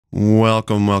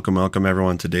Welcome, welcome, welcome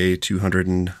everyone to day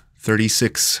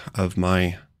 236 of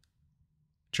my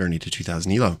journey to 2000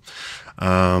 ELO.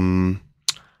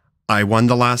 I won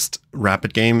the last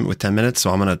rapid game with 10 minutes, so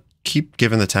I'm going to keep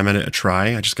giving the 10-minute a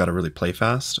try. I just got to really play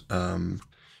fast.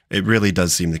 It really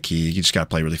does seem the key. You just got to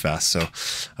play really fast. So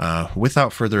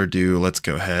without further ado, let's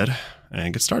go ahead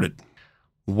and get started.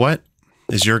 What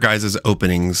is your guys'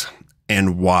 openings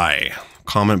and why?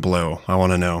 Comment below. I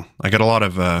want to know. I get a lot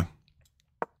of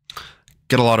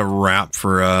rap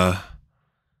for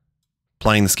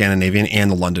playing the Scandinavian and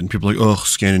the London. People are like, oh,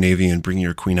 Scandinavian, bring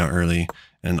your queen out early.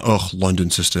 And oh, London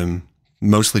system.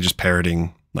 Mostly just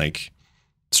parroting like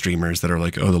streamers that are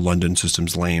like, oh, the London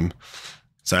system's lame.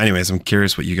 So anyways, I'm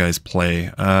curious what you guys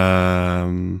play.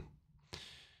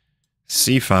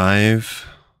 C5,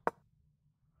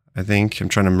 I think. I'm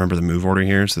trying to remember the move order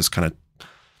here. So this kind of,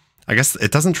 I guess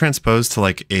it doesn't transpose to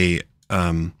like a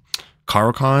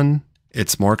caro kann.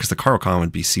 It's more because the caro kann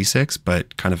would be C6,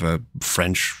 but kind of a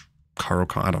French caro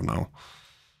kann. I don't know.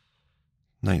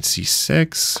 Knight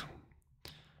C6.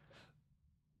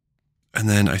 And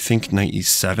then I think knight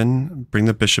E7. Bring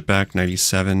the bishop back, knight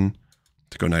E7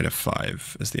 to go knight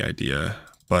F5 is the idea.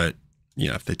 But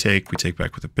yeah, if they take, we take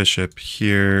back with the bishop.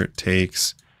 Here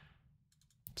takes.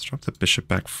 Let's drop the bishop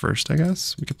back first, I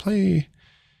guess. We could play.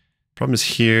 Problem is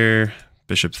here,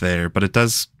 bishop there, but it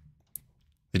does.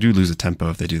 They do lose a tempo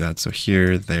if they do that. So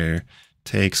here, there,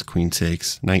 takes, queen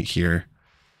takes, knight here.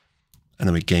 And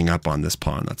then we gang up on this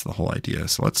pawn. That's the whole idea.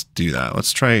 So let's do that.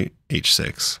 Let's try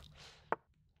H6.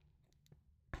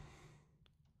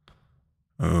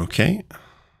 Okay.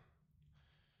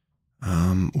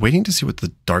 Waiting to see what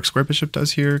the dark square bishop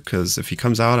does here, because if he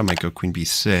comes out, I might go queen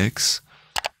b6.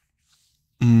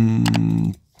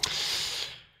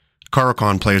 Caro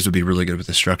kann players would be really good with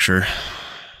this structure.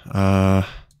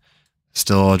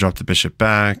 Still, I'll drop the bishop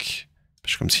back.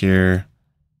 Bishop comes here.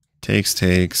 Takes,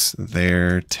 takes,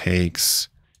 there, takes,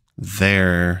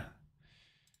 there.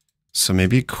 So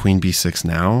maybe queen b6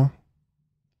 now.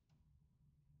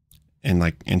 In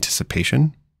like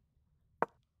anticipation.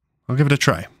 I'll give it a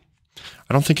try.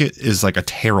 I don't think it is like a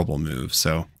terrible move.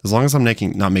 So as long as I'm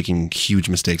not making huge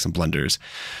mistakes and blunders.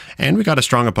 And we got a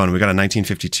strong opponent. We got a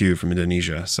 1952 from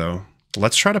Indonesia. So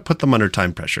let's try to put them under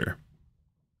time pressure.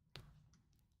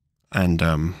 And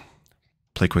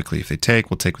play quickly. If they take,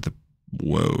 we'll take with the...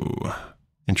 Whoa.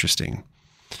 Interesting.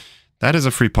 That is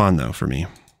a free pawn, though, for me.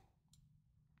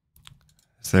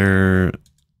 Is there...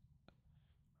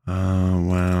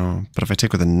 wow. But if I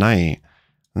take with a knight,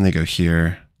 then they go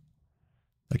here.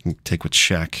 I can take with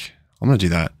check. I'm going to do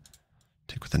that.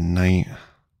 Take with a knight.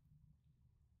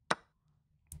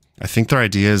 I think their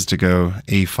idea is to go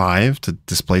a5 to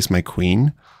displace my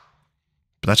queen.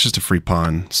 But that's just a free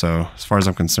pawn. So as far as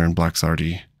I'm concerned, black's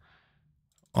already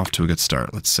off to a good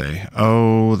start, let's say.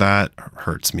 Oh, that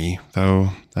hurts me,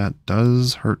 though. That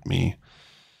does hurt me.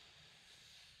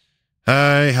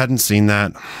 I hadn't seen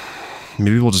that.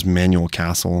 Maybe we'll just manual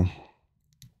castle.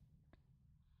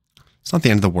 It's not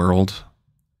the end of the world.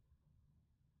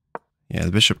 Yeah,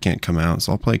 the bishop can't come out,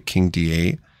 so I'll play king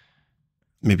d8.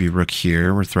 Maybe rook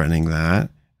here, we're threatening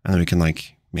that. And then we can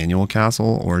like manual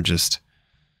castle or just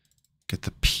get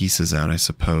the pieces out, I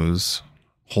suppose.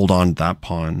 Hold on to that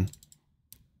pawn.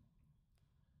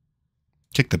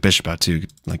 Kick the bishop out too,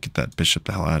 like get that bishop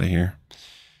the hell out of here.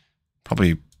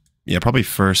 Probably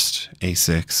first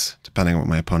a6, depending on what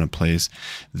my opponent plays.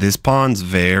 This pawn's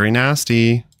very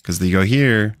nasty, because you go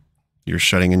here, you're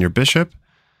shutting in your bishop.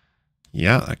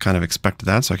 Yeah, I kind of expected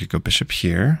that, so I could go bishop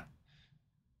here.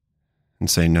 And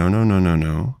say, no, no, no, no,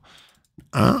 no.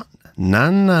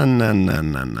 No, no, no, no,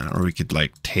 no, no. Or we could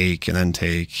like take and then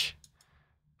take.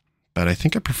 But I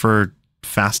think I prefer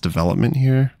fast development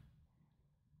here.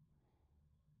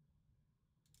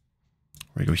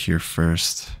 We go here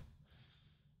first.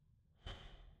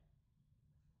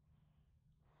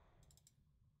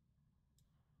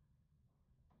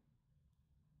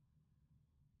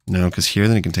 No, because here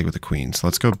then you can take with the queen. So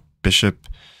let's go bishop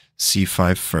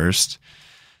c5 first.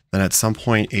 Then at some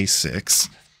point a6.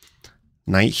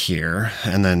 Knight here.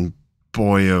 And then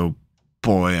boy, oh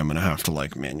boy, I'm going to have to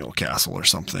like manual castle or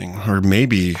something. Or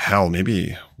maybe, hell,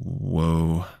 maybe.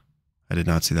 Whoa. I did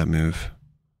not see that move.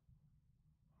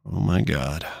 Oh my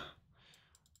god.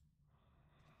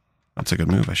 That's a good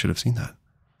move. I should have seen that.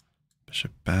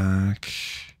 Bishop back.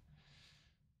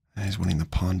 And he's winning the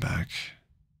pawn back.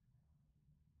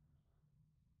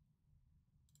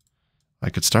 I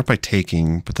could start by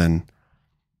taking, but then...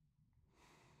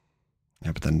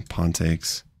 Yeah, but then pawn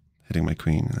takes, hitting my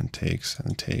queen, and then takes, and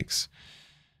then takes.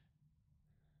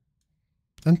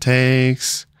 Then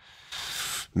takes.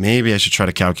 Maybe I should try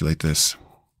to calculate this.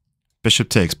 Bishop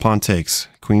takes, pawn takes,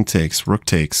 queen takes, rook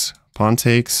takes, pawn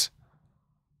takes,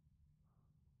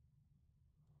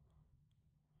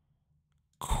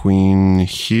 queen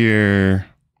here.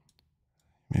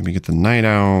 Maybe get the knight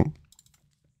out.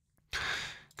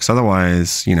 Because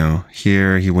otherwise, you know,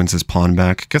 here he wins his pawn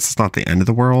back. I guess it's not the end of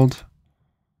the world.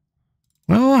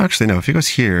 Well, actually, no. If he goes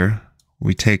here,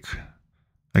 we take,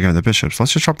 again, the bishop. So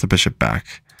let's just drop the bishop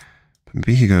back.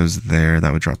 Maybe he goes there.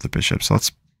 That would drop the bishop. So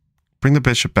let's bring the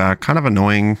bishop back. Kind of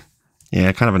annoying.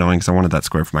 Yeah, kind of annoying because I wanted that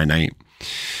square for my knight.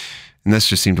 And this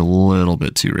just seemed a little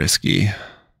bit too risky.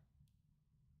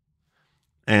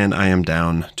 And I am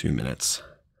down 2 minutes.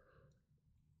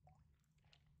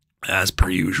 As per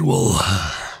usual.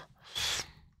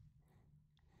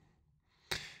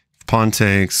 Pawn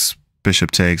takes,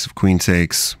 bishop takes, queen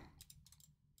takes.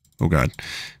 Oh god.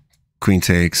 Queen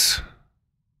takes,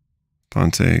 pawn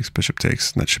takes, bishop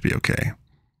takes. That should be okay.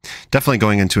 Definitely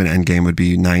going into an endgame would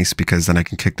be nice because then I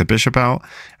can kick the bishop out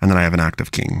and then I have an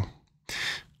active king.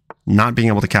 Not being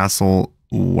able to castle,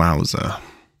 wowza.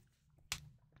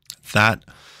 That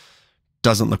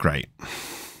doesn't look right. I'm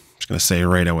just going to say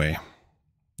right away.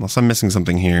 Unless I'm missing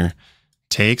something here.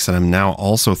 Takes, and I'm now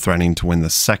also threatening to win the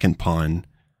second pawn.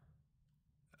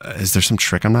 Is there some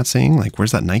trick I'm not seeing? Like,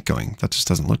 where's that knight going? That just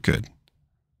doesn't look good.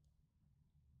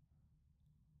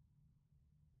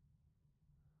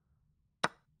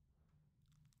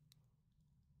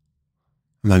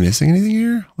 Am I missing anything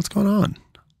here? What's going on?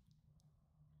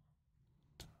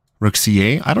 Rook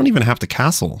c8? I don't even have to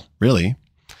castle, really.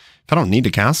 If I don't need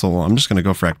to castle, I'm just going to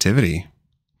go for activity.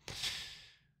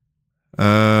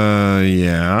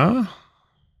 Yeah.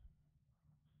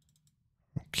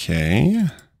 Okay.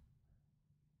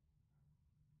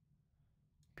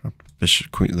 Drop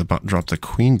bishop, queen, drop the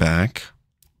queen back.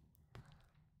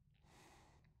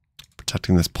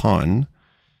 Protecting this pawn.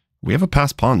 We have a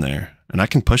passed pawn there, and I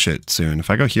can push it soon. If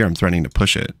I go here, I'm threatening to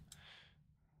push it.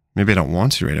 Maybe I don't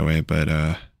want to right away,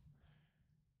 but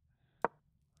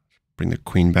bring the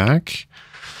queen back.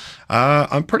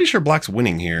 I'm pretty sure black's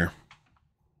winning here.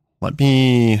 Let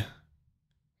me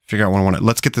figure out what I want to.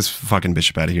 Let's get this fucking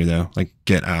bishop out of here, though. Like,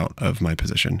 get out of my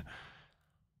position.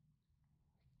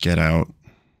 Get out.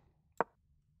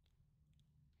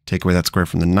 Take away that square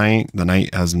from the knight. The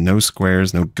knight has no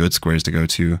squares, no good squares to go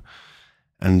to.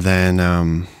 And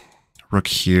then rook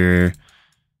here.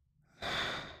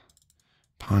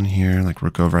 Pawn here, like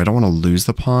rook over. I don't want to lose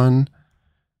the pawn.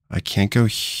 I can't go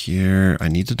here. I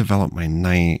need to develop my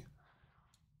knight.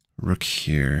 Rook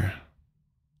here.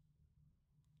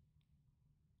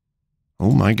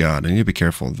 Oh my god, I need to be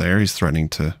careful there. He's threatening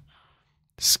to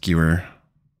skewer.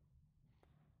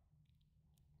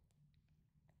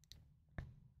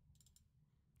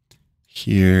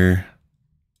 Here.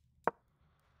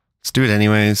 Let's do it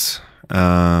anyways.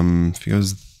 If he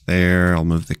goes there, I'll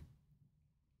move the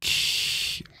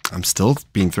key. I'm still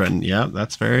being threatened. Yeah,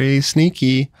 that's very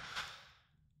sneaky.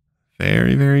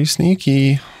 Very, very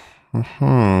sneaky.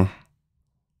 God,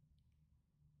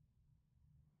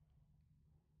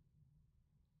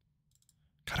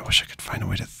 I wish I could find a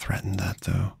way to threaten that,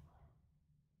 though.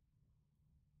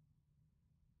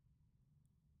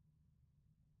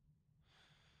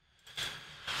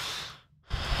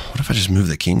 What if I just move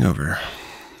the king over?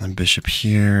 And bishop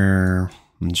here,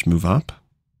 and just move up?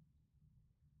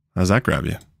 How does that grab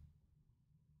you?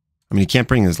 I mean, he can't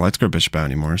bring his light square bishop out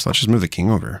anymore, so let's just move the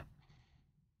king over.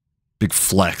 Big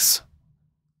flex.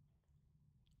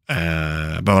 But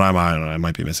I don't know, I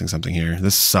might be missing something here.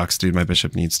 This sucks, dude. My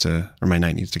bishop needs to, or my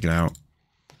knight needs to get out.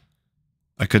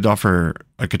 I could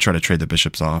try to trade the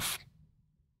bishops off.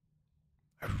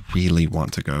 I really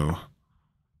want to go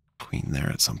queen there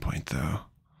at some point, though.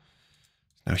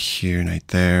 Now here, knight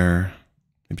there.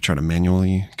 Maybe try to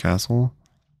manually castle.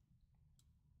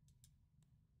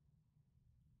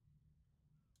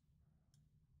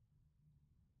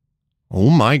 Oh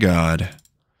my god.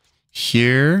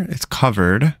 Here, it's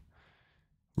covered.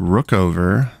 Rook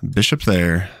over, bishop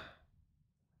there.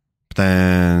 But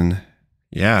then,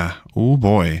 yeah. Oh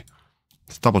boy.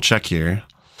 Let's double check here.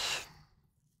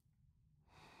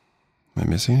 Am I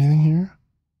missing anything here?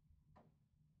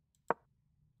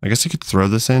 I guess you could throw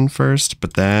this in first,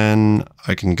 but then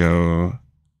I can go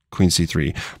queen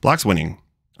c3. Black's winning.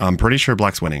 I'm pretty sure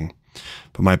black's winning.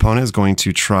 But my opponent is going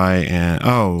to try and...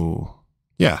 Oh,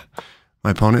 yeah.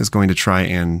 My opponent is going to try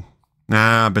and...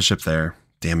 Nah, bishop there.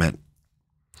 Damn it.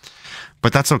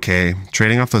 But that's okay.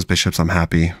 Trading off those bishops, I'm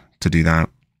happy to do that.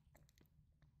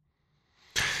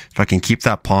 If I can keep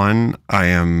that pawn, I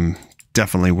am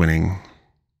definitely winning.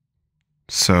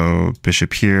 So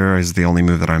bishop here is the only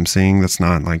move that I'm seeing that's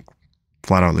not like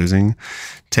flat out losing.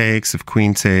 Takes, if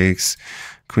queen takes,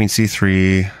 Queen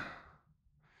c3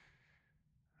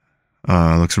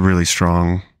 looks really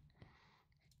strong.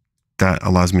 That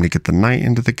allows me to get the knight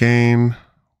into the game.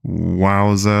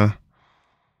 Wowza.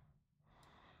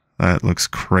 That looks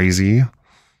crazy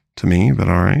to me, but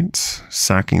all right.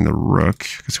 Sacking the rook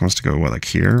because he wants to go, what, like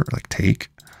here? Or like take?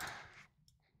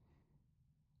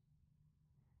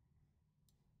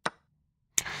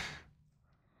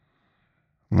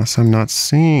 Unless I'm not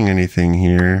seeing anything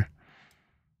here.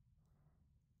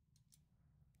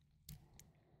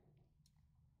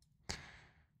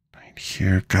 Right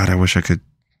here. God, I wish I could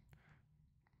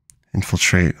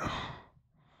infiltrate.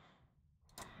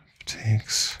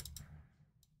 Takes.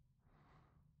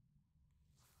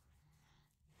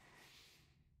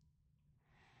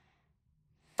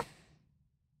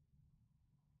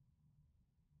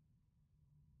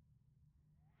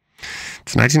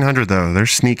 It's 1900 though. They're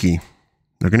sneaky.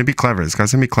 They're going to be clever. This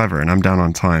guy's going to be clever, and I'm down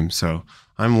on time, so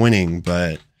I'm winning,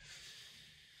 but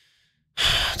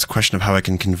it's a question of how I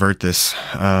can convert this.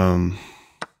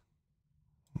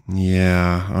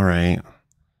 Yeah, all right.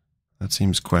 That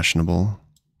seems questionable.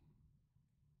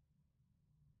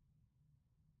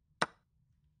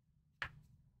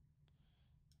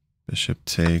 Bishop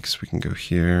takes. We can go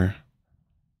here.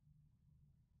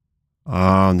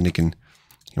 Oh, and then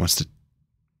he wants to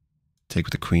take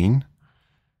with the queen.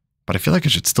 But I feel like I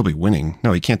should still be winning.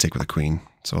 No, he can't take with a queen.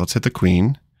 So let's hit the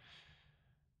queen.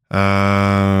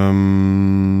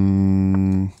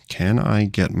 Can I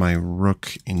get my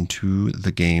rook into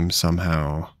the game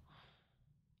somehow?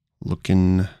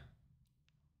 Looking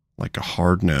like a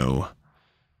hard no.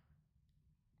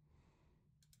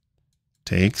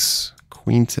 Takes.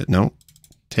 Queen no.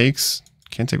 Takes.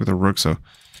 Can't take with a rook, so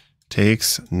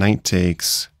takes. Knight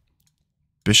takes.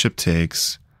 Bishop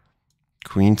takes.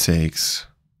 Queen takes.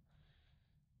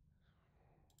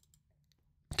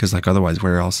 Because, like, otherwise,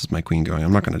 where else is my queen going?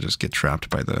 I'm not going to just get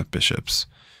trapped by the bishops.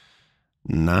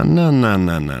 No.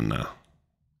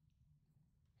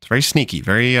 It's very sneaky,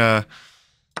 very, but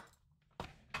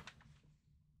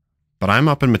I'm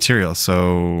up in material,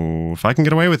 so if I can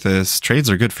get away with this, trades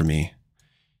are good for me.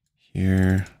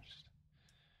 Here.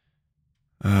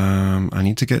 I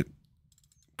need to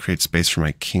create space for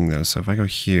my king, though. So if I go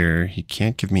here, he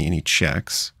can't give me any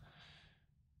checks.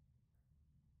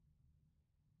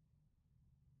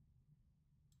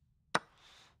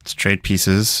 Let's trade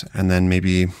pieces, and then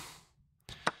maybe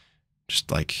just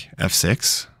like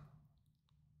f6.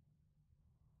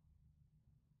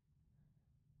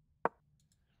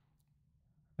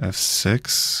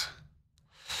 f6.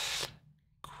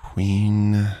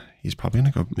 Queen. He's probably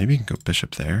going to go, maybe he can go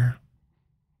bishop there.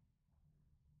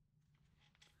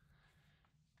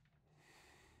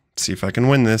 Let's see if I can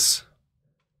win this.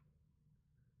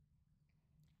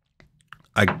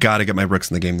 I gotta get my rooks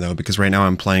in the game, though, because right now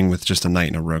I'm playing with just a knight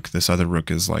and a rook. This other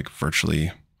rook is, like,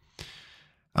 virtually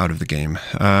out of the game.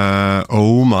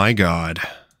 Oh my god.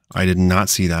 I did not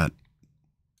see that.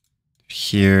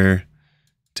 Here.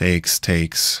 Takes.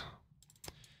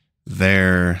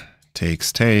 There.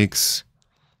 Takes.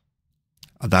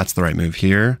 Oh, that's the right move.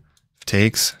 Here.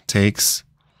 Takes. And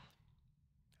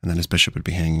then his bishop would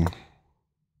be hanging.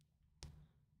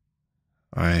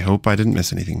 I hope I didn't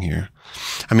miss anything here.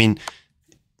 I mean,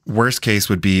 worst case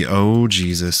would be, oh,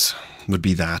 Jesus, would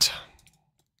be that.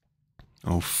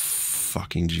 Oh,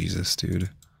 fucking Jesus, dude.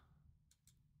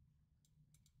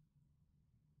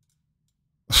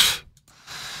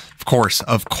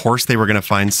 Of course they were going to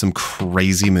find some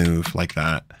crazy move like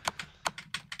that.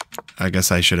 I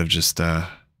guess I should have just, but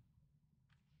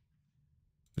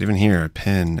even here, a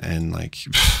pin and like,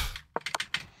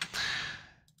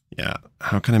 yeah,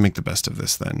 how can I make the best of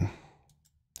this then?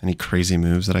 Any crazy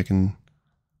moves that I can?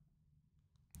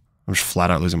 I'm just flat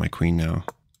out losing my queen now.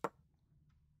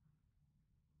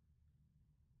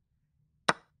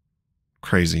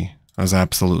 Crazy. I was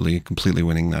absolutely, completely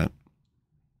winning that.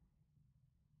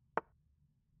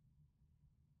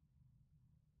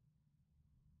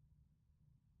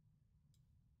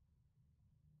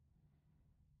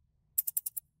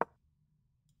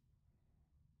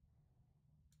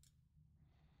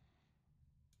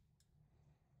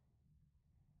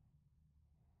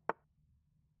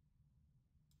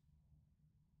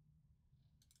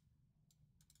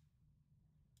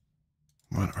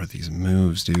 What are these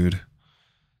moves, dude?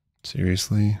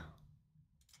 Seriously?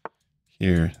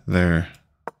 Here, there.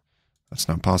 That's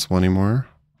not possible anymore.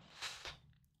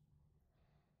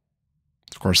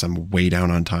 Of course, I'm way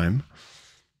down on time.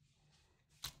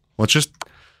 Let's just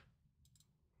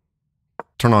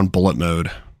turn on bullet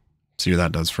mode. See what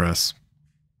that does for us.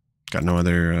 Got no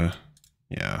other,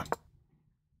 yeah.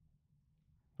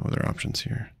 No other options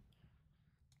here.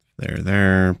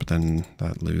 there, but then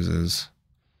that loses.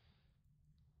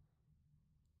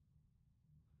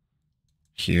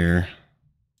 Here.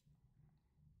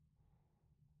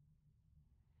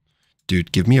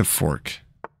 Dude, give me a fork.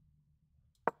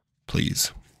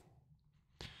 Please.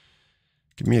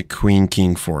 Give me a queen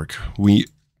king fork. We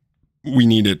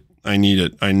need it. I need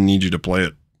it. I need you to play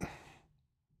it.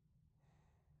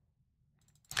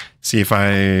 See, if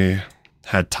I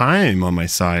had time on my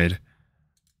side,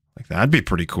 like that'd be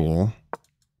pretty cool.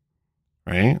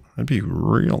 Right? That'd be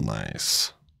real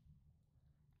nice.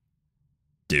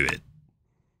 Do it.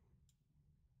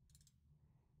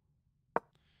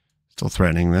 Still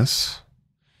threatening this.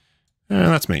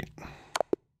 That's mate.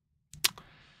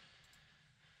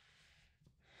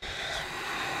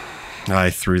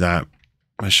 I threw that.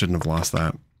 I shouldn't have lost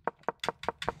that.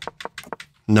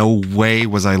 No way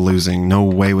was I losing. No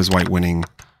way was white winning.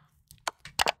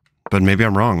 But maybe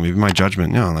I'm wrong. Maybe my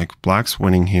judgment. Yeah, like black's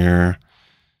winning here.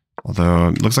 Although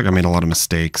it looks like I made a lot of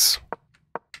mistakes.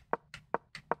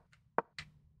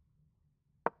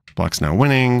 Black's now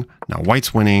winning. Now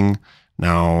white's winning.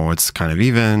 Now it's kind of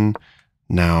even.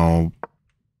 Now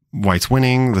white's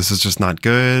winning. This is just not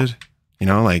good. You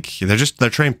know, like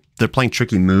they're playing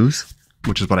tricky moves,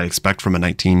 which is what I expect from a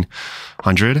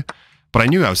 1900. But I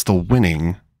knew I was still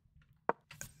winning.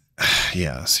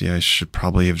 Yeah, see, I should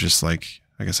probably have just like,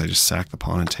 I guess I just sack the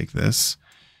pawn and take this.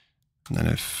 And then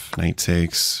if knight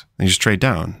takes, then you just trade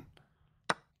down.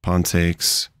 Pawn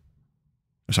takes.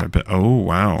 Sorry, but oh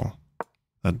wow,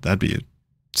 that'd be a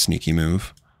sneaky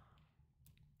move.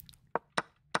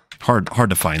 Hard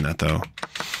to find that though.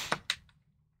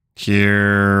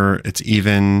 Here it's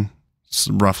even,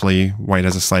 roughly. White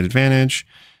has a slight advantage.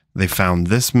 They found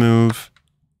this move.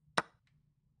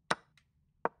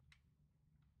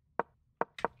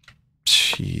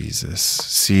 Jesus.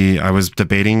 See, I was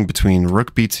debating between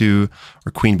rook b2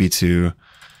 or queen b2.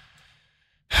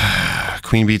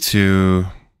 Queen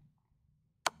b2.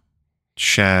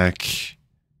 Check.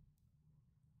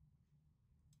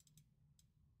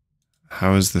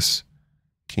 How is this?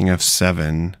 King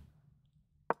f7.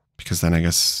 Because then I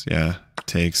guess, yeah,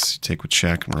 take with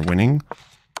check and we're winning.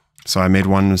 So I made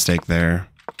one mistake there.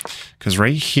 Because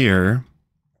right here,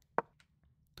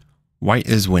 white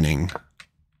is winning.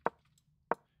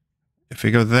 If we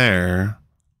go there,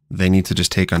 they need to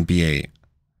just take on b8.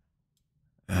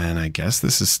 And I guess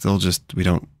this is still just,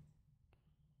 we're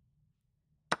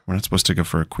not supposed to go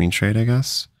for a queen trade, I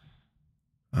guess.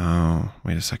 Oh,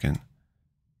 wait a second.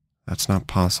 That's not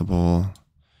possible.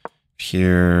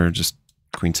 Here, just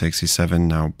queen takes c7.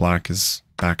 Now black is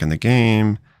back in the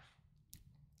game.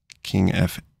 King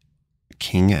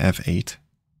f8.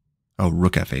 Oh,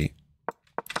 rook f8.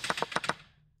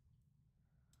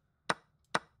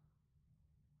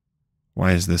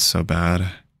 Why is this so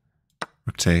bad?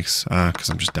 Rook takes. Because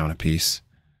I'm just down a piece.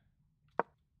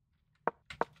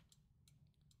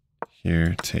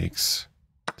 Here, takes.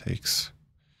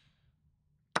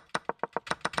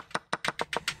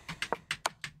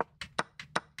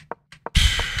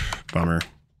 Bummer.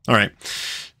 All right.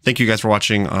 Thank you guys for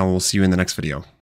watching. I will see you in the next video.